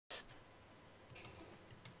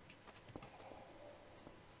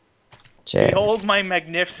chair. Behold my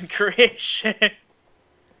magnificent creation.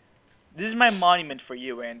 This is my monument for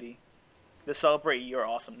you, Andy. To celebrate your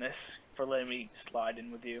awesomeness for letting me slide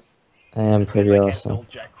in with you. I am pretty I can't awesome. build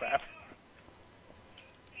jack crap.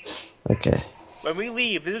 Okay. When we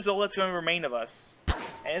leave, this is all that's going to remain of us.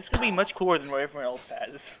 And it's going to be much cooler than what everyone else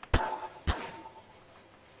has.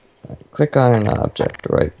 Right, click on an object,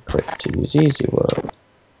 right click to use Easy World.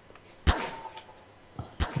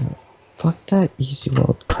 Fuck that Easy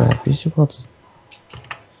World crap. Easy World is...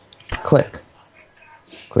 Click.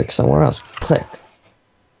 Click somewhere else. Click.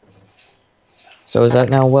 So is that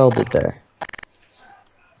now welded there?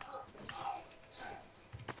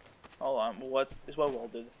 Hold on, what is what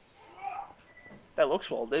welded? That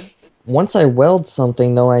looks welded. Once I weld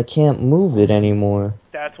something though, I can't move it anymore.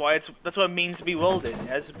 That's what it means to be welded. It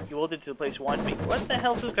has to be welded to the place you want to be. What the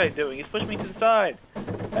hell is this guy doing? He's pushing me to the side.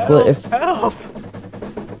 Help! Well, if... Help!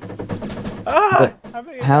 Ah!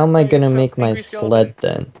 How am I gonna make my sled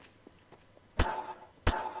then?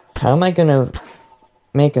 How am I gonna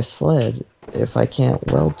make a sled if I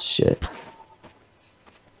can't weld shit?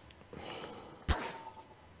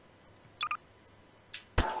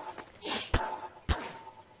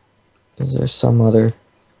 Is there some other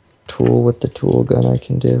tool with the tool gun I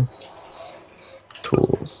can do?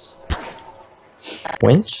 Tools.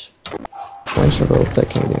 Winch? Winch or rope that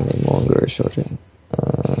can be made longer or shorter.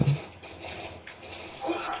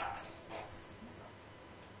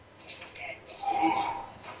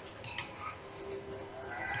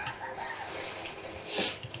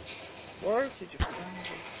 Where did you find this?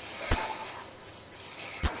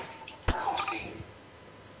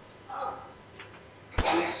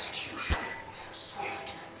 Execution.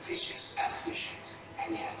 Swift, vicious, and efficient,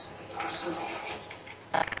 and yet personal.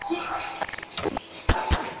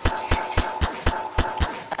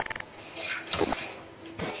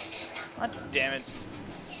 God damn it.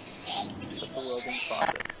 Stop the welding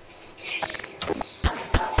process.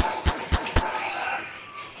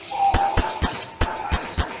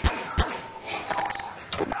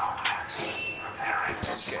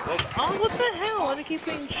 Oh, what the hell? Why do I keep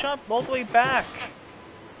getting shot all the way back?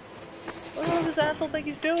 What the hell does this asshole think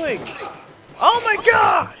he's doing? Oh my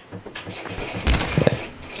god!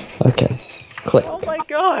 Okay. Click. Oh my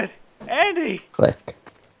god! Andy! Click.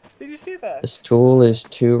 Did you see that? This tool is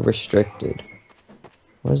too restricted.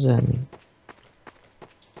 What does that mean?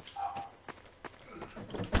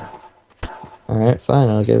 Alright, fine,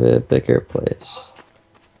 I'll give it a bigger place.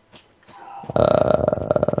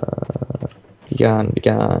 Be gone, be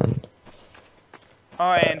gone.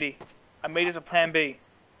 Alright, Andy. I made us a plan B.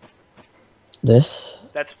 This?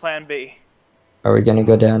 That's plan B. Are we gonna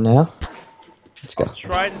go down now? Let's go. I'll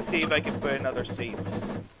try to see if I can put in other seats.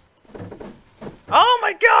 Oh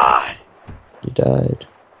my god! You died.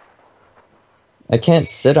 I can't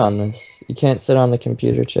sit on this. You can't sit on the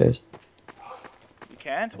computer chairs. You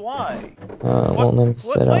can't? Why? It won't let me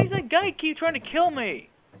sit Why on does that guy keep trying to kill me?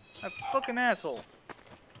 That fucking asshole.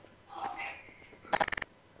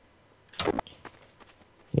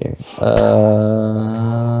 Here.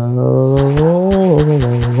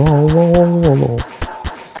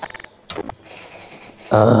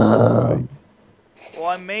 Well,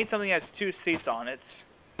 I made something that has 2 seats on it.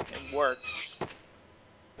 It works.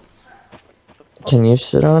 Can you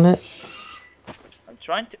sit on it? I'm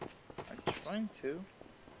trying to.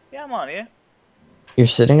 Yeah, I'm on here. You're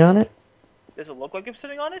sitting on it? Does it look like I'm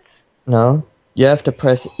sitting on it? No. You have to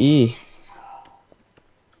press E.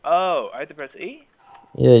 Oh, I have to press E?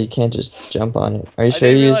 Yeah, you can't just jump on it. Are you I sure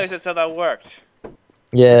didn't you realize use... that's how that worked.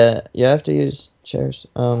 Yeah, you have to use chairs.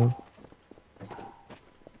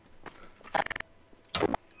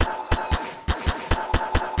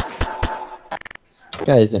 This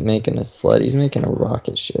guy isn't making a sled, he's making a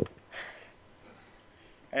rocket ship.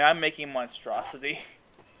 And I'm making a monstrosity.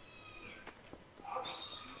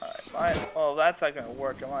 Alright, well, that's not gonna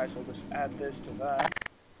work. I might as well just add this to that.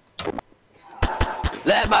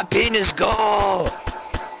 Let my penis go!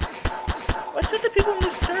 What's with the people in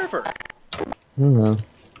this server? I don't know.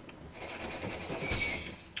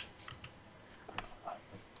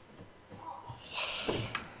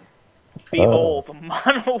 Behold, the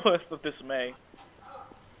monolith of dismay.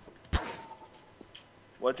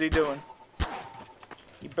 What's he doing?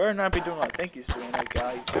 He better not be doing what I think he's doing, that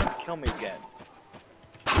guy. He's gonna kill me again.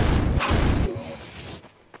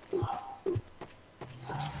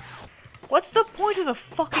 What's the point of the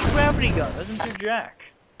fucking gravity gun? Doesn't do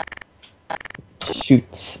jack.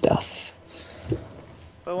 Shoot stuff.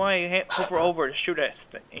 But when I hover over to shoot at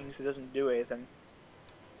things, it doesn't do anything.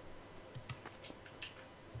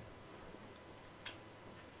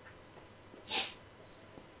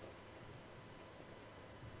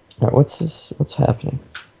 Alright, what's this? What's happening?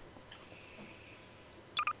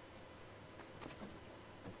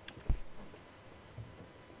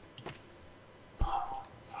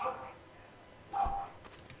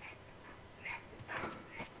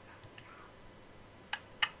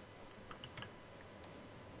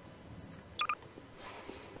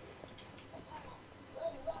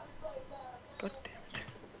 God damn it.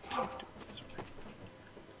 Don't do it this way.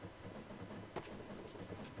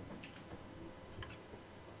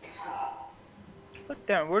 God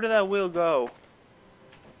damn it, where did that wheel go?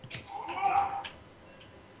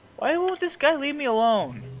 Why won't this guy leave me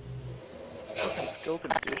alone? Fucking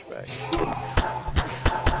skeleton douchebag.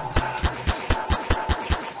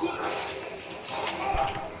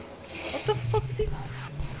 What the fuck is he?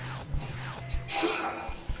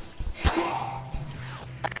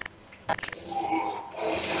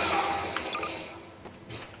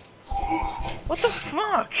 What the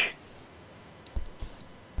fuck?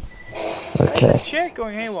 Why is the Okay. chair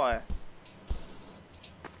going haywire?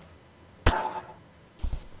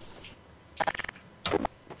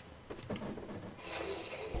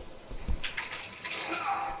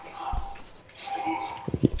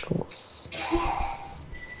 Vehicles.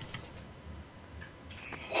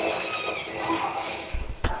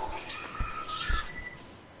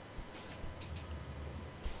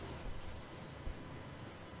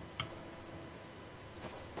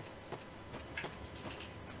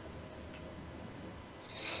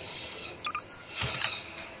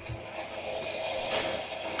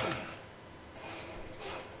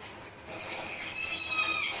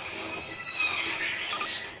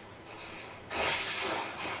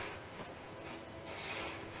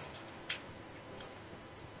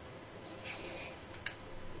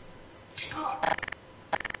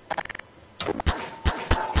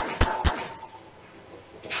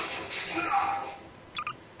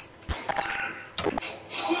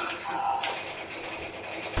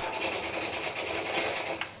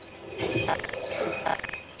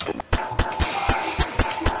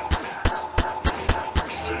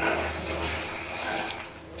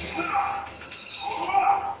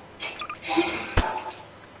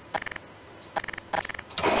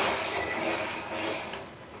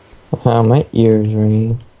 Oh, my ears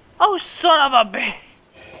ring. Oh, son of a bitch!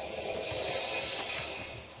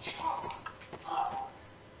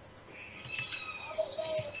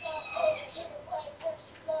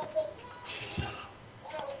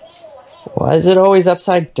 Why is it always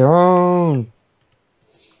upside down?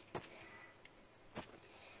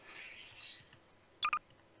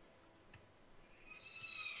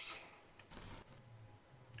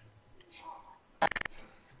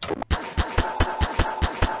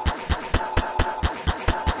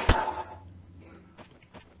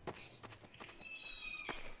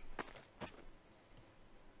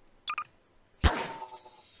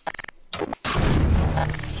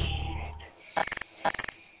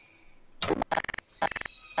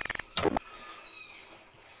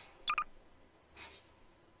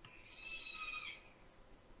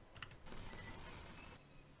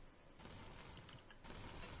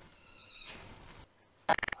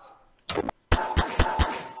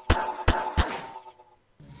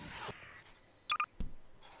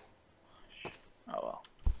 Oh well.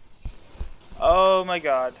 Oh my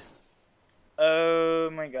god. Oh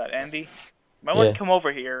my god, Andy. Might want Yeah. to come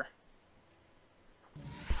over here.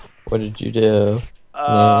 What did you do?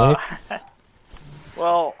 Uh, Nick?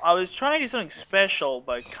 well, I was trying to do something special,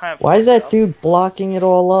 but kind of Why is fucked that up. dude blocking it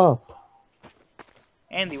all up?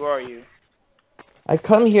 Andy, where are you? I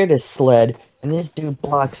come here to sled, and this dude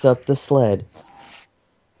blocks up the sled.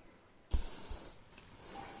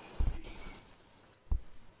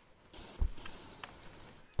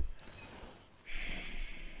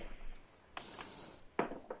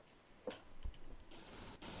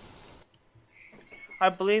 I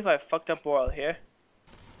believe I fucked up royal here.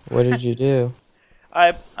 What did you do?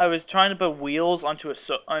 I was trying to put wheels onto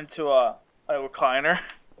a recliner.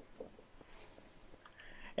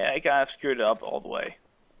 Yeah, I kind of screwed it up all the way.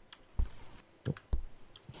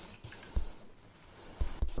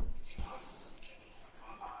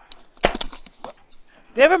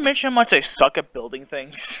 Did you ever mention how much I suck at building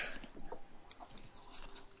things?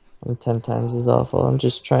 I'm 10 times as awful. I'm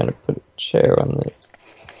just trying to put a chair on this.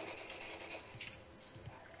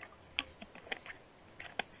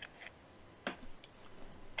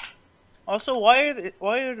 Also, why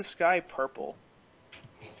are the sky purple?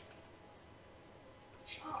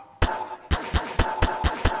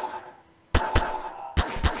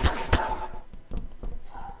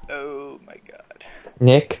 Oh my god.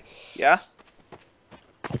 Nick? Yeah?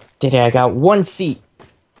 Did it? I got one seat.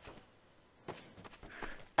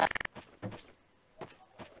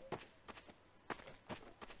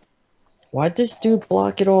 Why'd this dude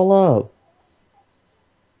block it all up?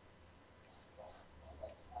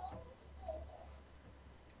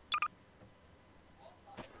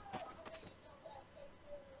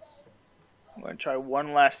 I'm gonna try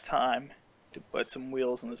one last time to put some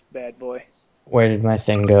wheels on this bad boy. Where did my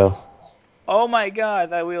thing go? Oh my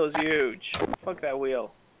god, that wheel is huge. Fuck that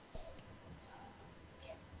wheel.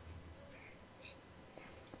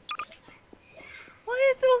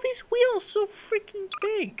 Why are all these wheels so freaking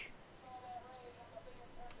big?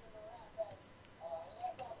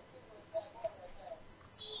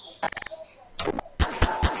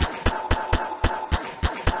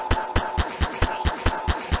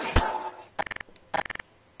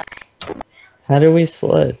 How do we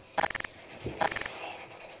sled?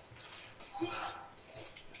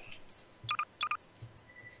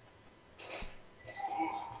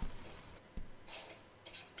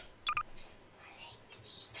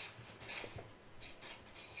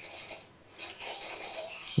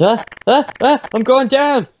 I'm going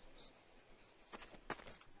down!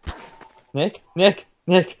 Nick?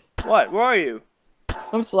 What? Where are you?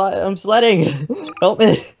 I'm sledding! Help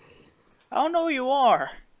me! I don't know where you are.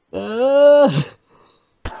 I'm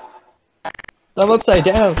upside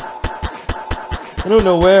down. I don't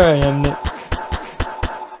know where I am, Nick.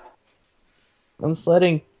 I'm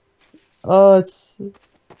sledding. Oh, it's...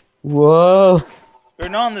 Whoa! You're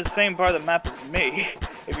not on the same part of the map as me.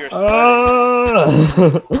 If you're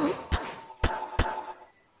sledding.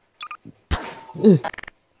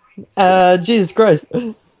 Jesus Christ.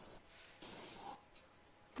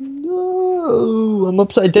 No, I'm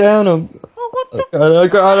upside down. Oh, what the? Oh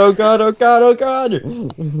God.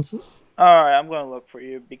 Alright, I'm gonna look for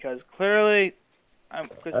you because clearly I'm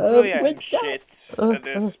wait, shit at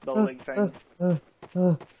this building thing.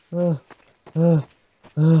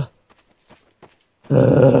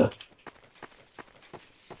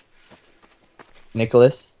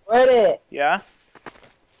 Nicholas? Yeah?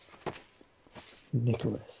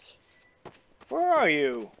 Nicholas. Where are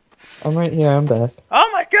you? I'm right here, I'm back. Oh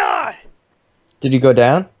my god! Did you go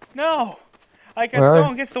down? No! I got Where are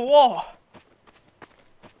thrown against the wall!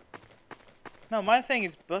 No, my thing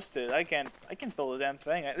is busted. I can't build a damn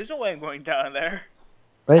thing. There's no way I'm going down there.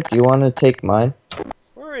 Right, do you want to take mine?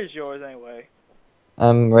 Where is yours anyway?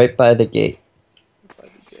 I'm right by the gate. By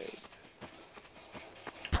the gate.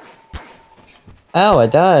 Ow, I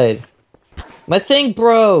died. My thing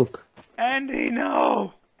broke! Andy,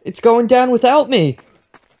 no! It's going down without me!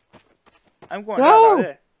 I'm going No! down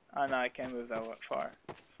there. Oh no, I can't move that far.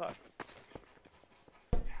 Fuck.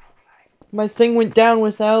 My thing went down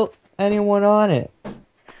without anyone on it.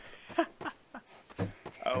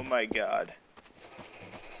 Oh my god.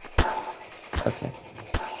 Okay.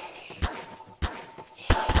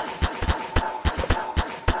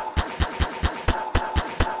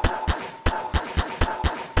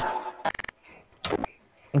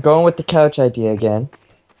 I'm going with the couch idea again.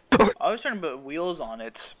 I was trying to put wheels on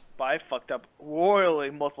it, but I fucked up royally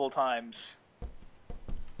multiple times.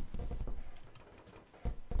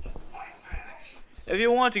 If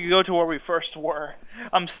you want to go to where we first were,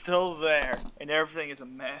 I'm still there, and everything is a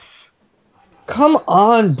mess. Come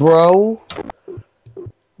on, bro!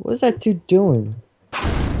 What is that dude doing?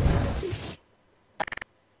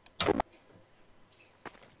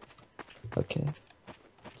 Okay.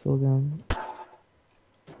 Still going.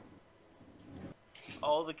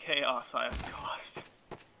 All the chaos I have caused.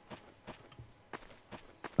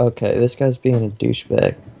 Okay, this guy's being a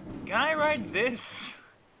douchebag. Can I ride this?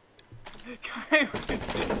 Can I ride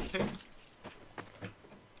this thing?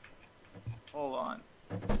 Hold on.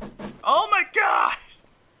 Oh my god!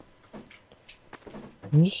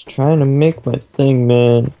 I'm just trying to make my thing,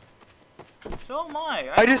 man. So am I.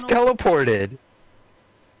 I just teleported.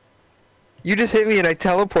 You just hit me and I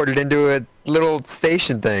teleported into a little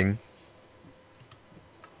station thing.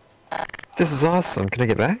 This is awesome. Can I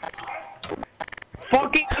get back?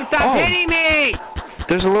 Fucking stop hitting me!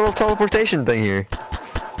 There's a little teleportation thing here.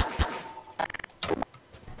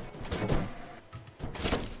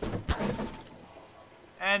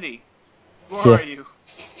 Andy, where Yeah. are you?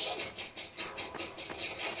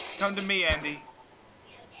 Come to me, Andy.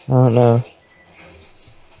 I don't know.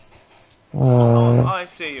 Oh, I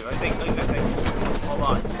see you. I think. Hold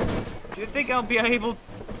on. Do you think I'll be able?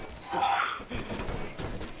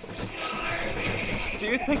 Do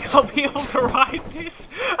you think I'll be able to ride this?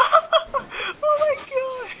 Oh my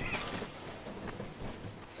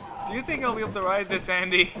god! Do you think I'll be able to ride this,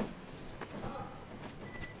 Andy?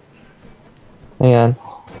 Hang on.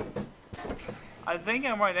 I think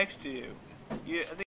I'm right next to you. I think